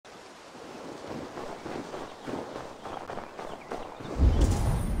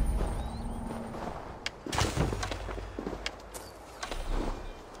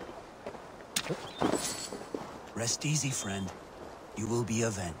Rest easy, friend. You will be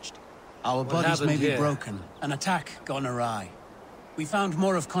avenged. Our bodies may be broken. An attack gone awry. We found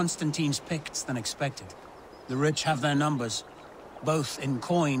more of Constantine's Picts than expected. The rich have their numbers, both in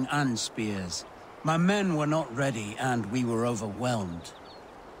coin and spears. My men were not ready, and we were overwhelmed.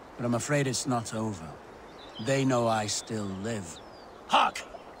 But I'm afraid it's not over. They know I still live. Hark!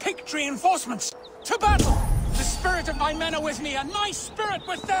 Pict reinforcements! To battle! The spirit of my men are with me, and my spirit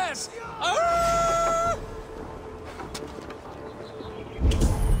with theirs! Ah!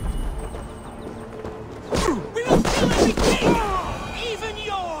 We will kill every king! Even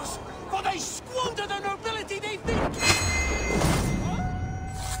yours! For they squander the nobility they've been...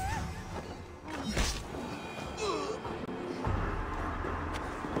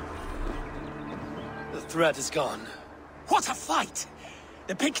 The threat is gone. What a fight!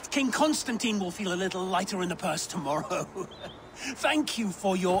 The Pict King Constantine will feel a little lighter in the purse tomorrow. Thank you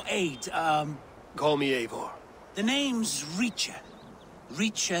for your aid, Call me Eivor. The name's Reacher.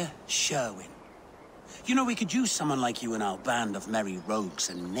 Reacher Sherwin. You know, we could use someone like you in our band of merry rogues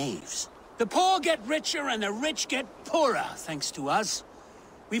and knaves. The poor get richer and the rich get poorer, thanks to us.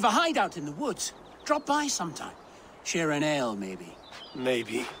 We've a hideout in the woods. Drop by sometime. Share an ale, maybe.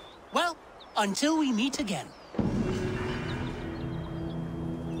 Maybe. Well, until we meet again.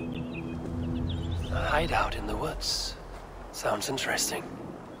 A hideout in the woods. Sounds interesting.